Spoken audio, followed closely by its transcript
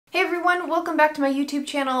everyone, welcome back to my YouTube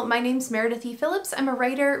channel. My name's Meredith Phillips. I'm a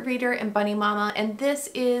writer, reader, and bunny mama, and this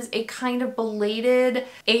is a kind of belated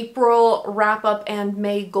April wrap-up and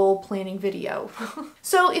May goal planning video.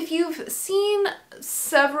 So if you've seen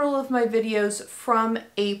several of my videos from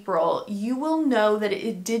April, you will know that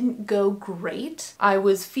it didn't go great. I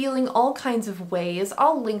was feeling all kinds of ways.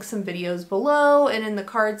 I'll link some videos below and in the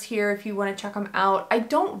cards here if you want to check them out. I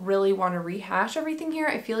don't really want to rehash everything here.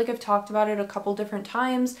 I feel like I've talked about it a couple different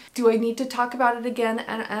times. Do I need to talk about it again?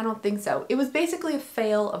 And I don't think so. It was basically a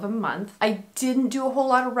fail of a month. I didn't do a whole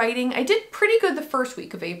lot of writing. I did pretty good the first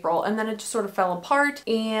week of April, and then it just sort of fell apart,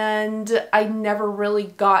 and I never really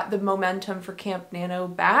got the momentum for Camp Nano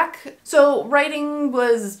back. So writing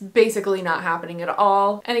was basically not happening at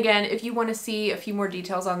all. And again, if you want to see a few more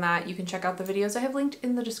details on that, you can check out the videos I have linked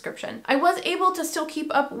in the description. I was able to still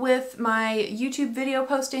keep up with my YouTube video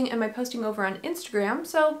posting and my posting over on Instagram,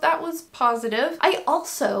 so that was positive. I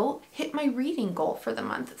also hit my reading goal for the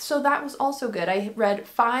month, so that was also good. I read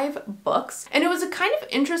 5 books, and it was a kind of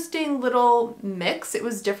interesting little mix. It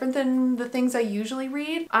was different than the things I usually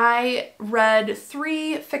read. I read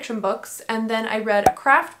 3 fiction books, and then I read a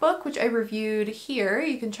craft book, which I reviewed here.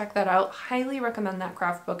 You can check that out. Highly recommend that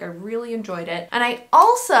craft book. I really enjoyed it. And I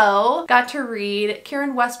also got to read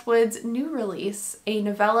Karen Westwood's new release, a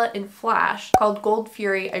novella in Flash called Gold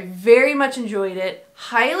Fury. I very much enjoyed it.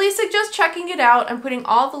 Highly suggest checking it out. I'm putting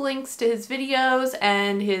all the links to his videos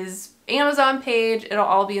and his Amazon page. It'll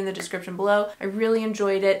all be in the description below. I really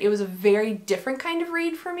enjoyed it. It was a very different kind of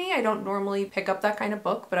read for me. I don't normally pick up that kind of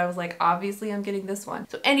book, but I was like, obviously I'm getting this one.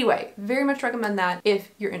 So anyway, very much recommend that if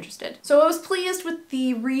you're interested. So I was pleased with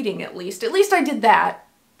the reading at least. At least I did that.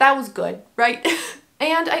 That was good, right?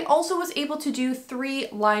 And I also was able to do 3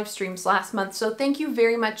 live streams last month, so thank you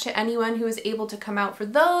very much to anyone who was able to come out for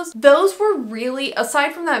those. Those were really,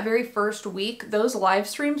 aside from that very first week, those live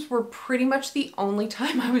streams were pretty much the only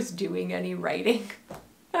time I was doing any writing.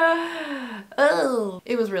 Oh,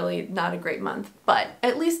 it was really not a great month, but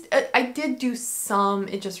at least I did do some.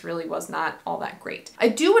 It just really was not all that great. I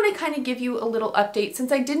do want to kind of give you a little update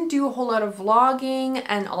since I didn't do a whole lot of vlogging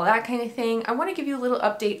and all that kind of thing. I want to give you a little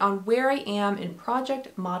update on where I am in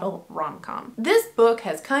Project Model RomCom. This book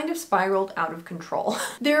has kind of spiraled out of control.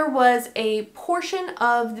 There was a portion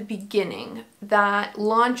of the beginning that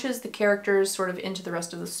launches the characters sort of into the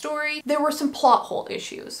rest of the story. There were some plot hole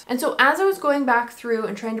issues. And so as I was going back through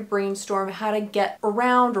and trying to brainstorm how to get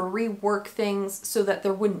around or rework things so that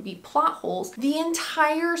there wouldn't be plot holes, the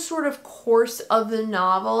entire sort of course of the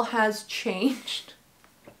novel has changed.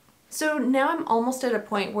 So now I'm almost at a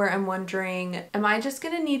point where I'm wondering, am I just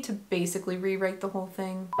gonna need to basically rewrite the whole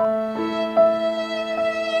thing?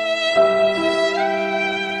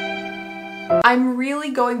 I'm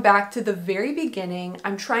really going back to the very beginning.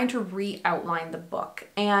 I'm trying to re-outline the book,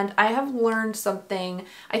 and I have learned something,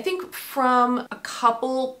 I think, from a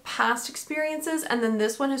couple past experiences, and then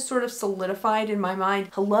this one has sort of solidified in my mind.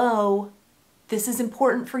 Hello, this is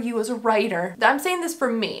important for you as a writer. I'm saying this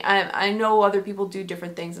for me. I know other people do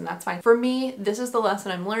different things, and that's fine. For me, this is the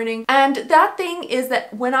lesson I'm learning. And that thing is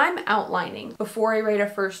that when I'm outlining, before I write a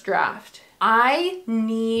first draft, I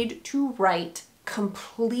need to write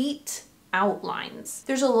complete outlines.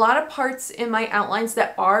 There's a lot of parts in my outlines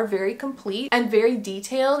that are very complete and very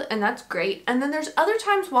detailed, and that's great. And then there's other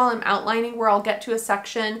times while I'm outlining where I'll get to a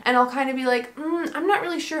section and I'll kind of be like, I'm not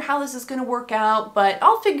really sure how this is going to work out, but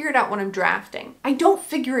I'll figure it out when I'm drafting. I don't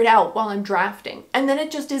figure it out while I'm drafting, and then it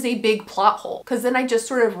just is a big plot hole because then I just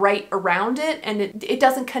sort of write around it and it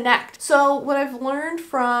doesn't connect. So what I've learned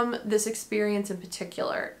from this experience in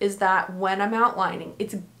particular is that when I'm outlining,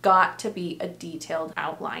 it's got to be a detailed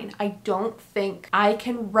outline. I don't think I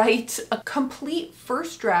can write a complete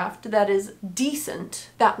first draft that is decent,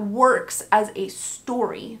 that works as a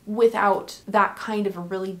story without that kind of a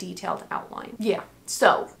really detailed outline. Yeah,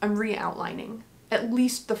 so I'm re-outlining at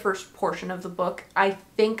least the first portion of the book. I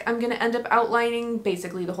think I'm gonna end up outlining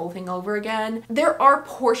basically the whole thing over again. There are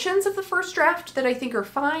portions of the first draft that I think are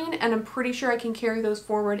fine, and I'm pretty sure I can carry those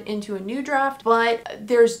forward into a new draft, but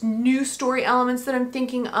there's new story elements that I'm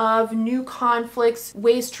thinking of, new conflicts,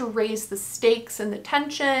 ways to raise the stakes and the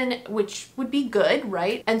tension, which would be good,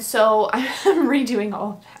 right? And so I'm redoing all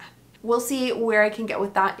of that. We'll see where I can get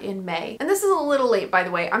with that in May. And this is a little late, by the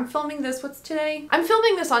way. I'm filming this, what's today? I'm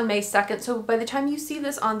filming this on May 2nd, so by the time you see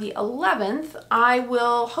this on the 11th, I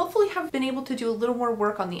will hopefully have been able to do a little more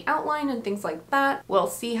work on the outline and things like that. We'll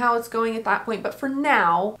see how it's going at that point, but for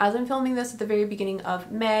now, as I'm filming this at the very beginning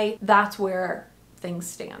of May, that's where things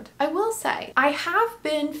stand. I will say, I have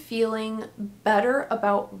been feeling better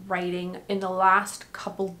about writing in the last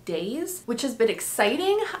couple days, which has been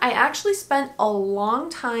exciting. I actually spent a long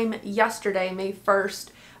time yesterday, May 1st,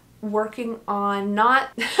 working on not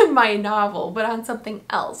my novel, but on something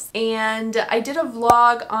else. And I did a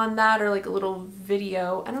vlog on that, or like a little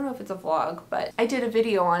video. I don't know if it's a vlog, but I did a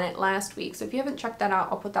video on it last week. So if you haven't checked that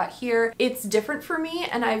out, I'll put that here. It's different for me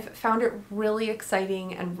and I've found it really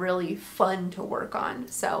exciting and really fun to work on.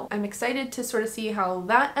 So I'm excited to sort of see how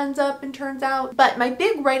that ends up and turns out. But my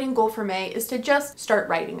big writing goal for May is to just start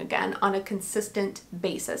writing again on a consistent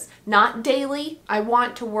basis. Not daily. I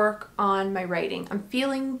want to work on my writing. I'm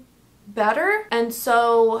feeling better, and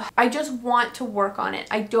so I just want to work on it.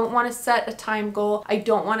 I don't want to set a time goal. I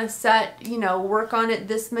don't want to set, you know, work on it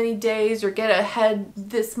this many days or get ahead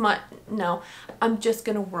this much. No, I'm just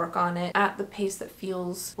gonna work on it at the pace that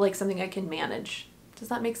feels like something I can manage. Does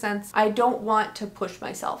that make sense? I don't want to push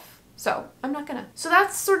myself, so I'm not gonna. So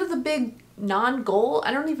that's sort of the big non-goal.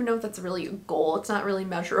 I don't even know if that's really a goal. It's not really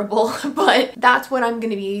measurable, but that's what I'm going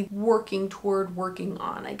to be working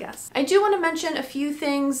on, I guess. I do want to mention a few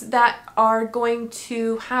things that are going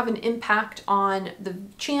to have an impact on the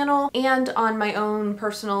channel and on my own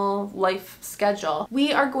personal life schedule.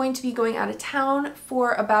 We are going to be going out of town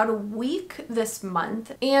for about a week this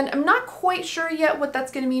month, and I'm not quite sure yet what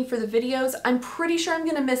that's going to mean for the videos. I'm pretty sure I'm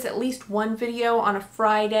going to miss at least one video on a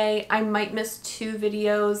Friday. I might miss 2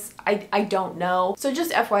 videos. I don't know. So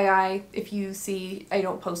just FYI, if you see I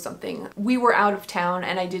don't post something, we were out of town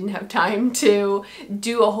and I didn't have time to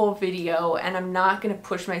do a whole video, and I'm not gonna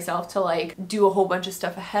push myself to like do a whole bunch of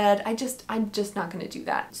stuff ahead. I'm just not gonna do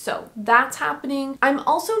that. So that's happening. I'm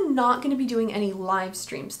also not gonna be doing any live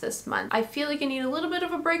streams this month. I feel like I need a little bit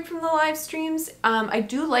of a break from the live streams. I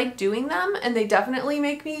do like doing them and they definitely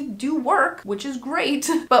make me do work, which is great.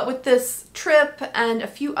 But with this trip and a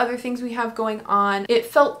few other things we have going on, it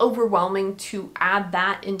felt overwhelming to add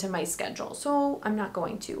that into my schedule, so I'm not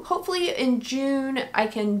going to. Hopefully in June I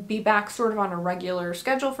can be back sort of on a regular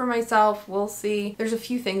schedule for myself. We'll see. There's a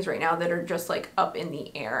few things right now that are just like up in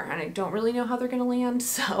the air and I don't really know how they're gonna land,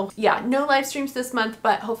 so yeah, no live streams this month,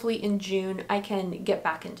 but hopefully in June I can get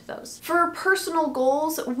back into those. For personal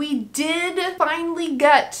goals, we did finally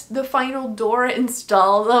get the final door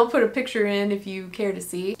installed. I'll put a picture in if you care to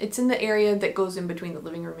see. It's in the area that goes in between the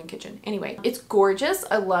living room and kitchen. Anyway, it's gorgeous.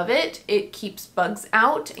 I love it. It keeps bugs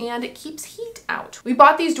out and it keeps heat out. We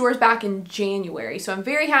bought these doors back in January, so I'm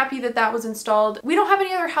very happy that that was installed. We don't have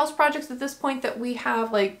any other house projects at this point that we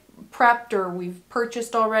have like prepped or we've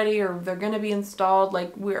purchased already or they're going to be installed.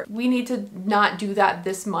 Like we need to not do that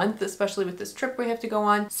this month, especially with this trip we have to go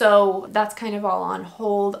on. So that's kind of all on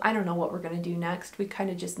hold. I don't know what we're going to do next. We kind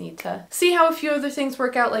of just need to see how a few other things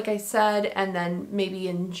work out, like I said, and then maybe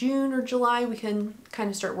in June or July we can kind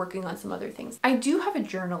of start working on some other things. I do have a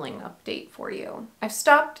journaling update for you. I've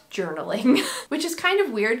stopped journaling, which is kind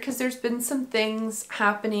of weird because there's been some things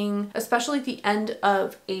happening, especially at the end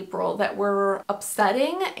of April, that were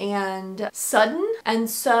upsetting and sudden. And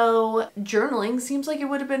so journaling seems like it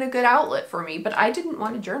would have been a good outlet for me, but I didn't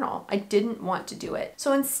want to journal. I didn't want to do it.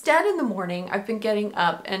 So instead in the morning, I've been getting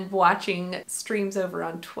up and watching streams over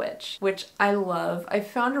on Twitch, which I love. I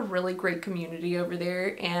found a really great community over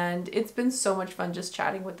there and it's been so much fun just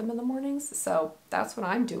chatting with them in the mornings. So that's what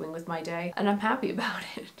I'm doing with my day and I'm happy about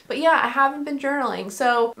it. But yeah, I haven't been journaling.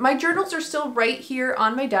 So my journals are still right here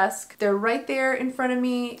on my desk. They're right there in front of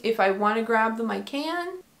me. If I want to grab them, I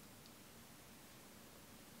can.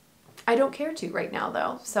 I don't care to right now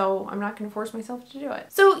though, so I'm not going to force myself to do it.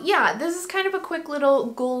 So yeah, this is kind of a quick little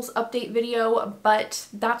goals update video, but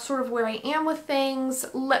that's sort of where I am with things.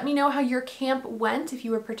 Let me know how your camp went if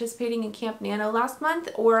you were participating in Camp Nano last month,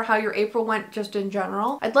 or how your April went just in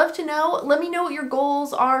general. I'd love to know. Let me know what your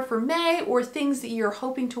goals are for May or things that you're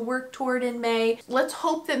hoping to work toward in May. Let's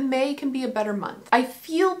hope that May can be a better month. I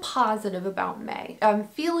feel positive about May. I'm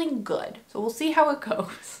feeling good, so we'll see how it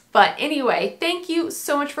goes. But anyway, thank you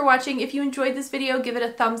so much for watching. If you enjoyed this video, give it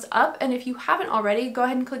a thumbs up. And if you haven't already, go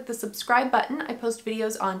ahead and click the subscribe button. I post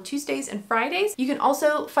videos on Tuesdays and Fridays. You can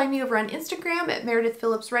also find me over on Instagram at Meredith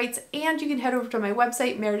Phillips Writes, and you can head over to my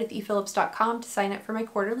website, meredithphillips.com, to sign up for my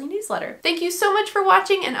quarterly newsletter. Thank you so much for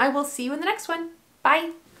watching, and I will see you in the next one.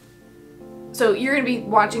 Bye. So you're gonna be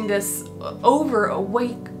watching this over a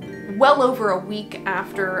week, well over a week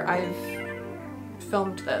after I've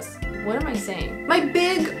filmed this. What am I saying? My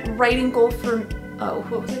big writing goal for, oh,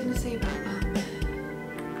 what was I gonna say about that?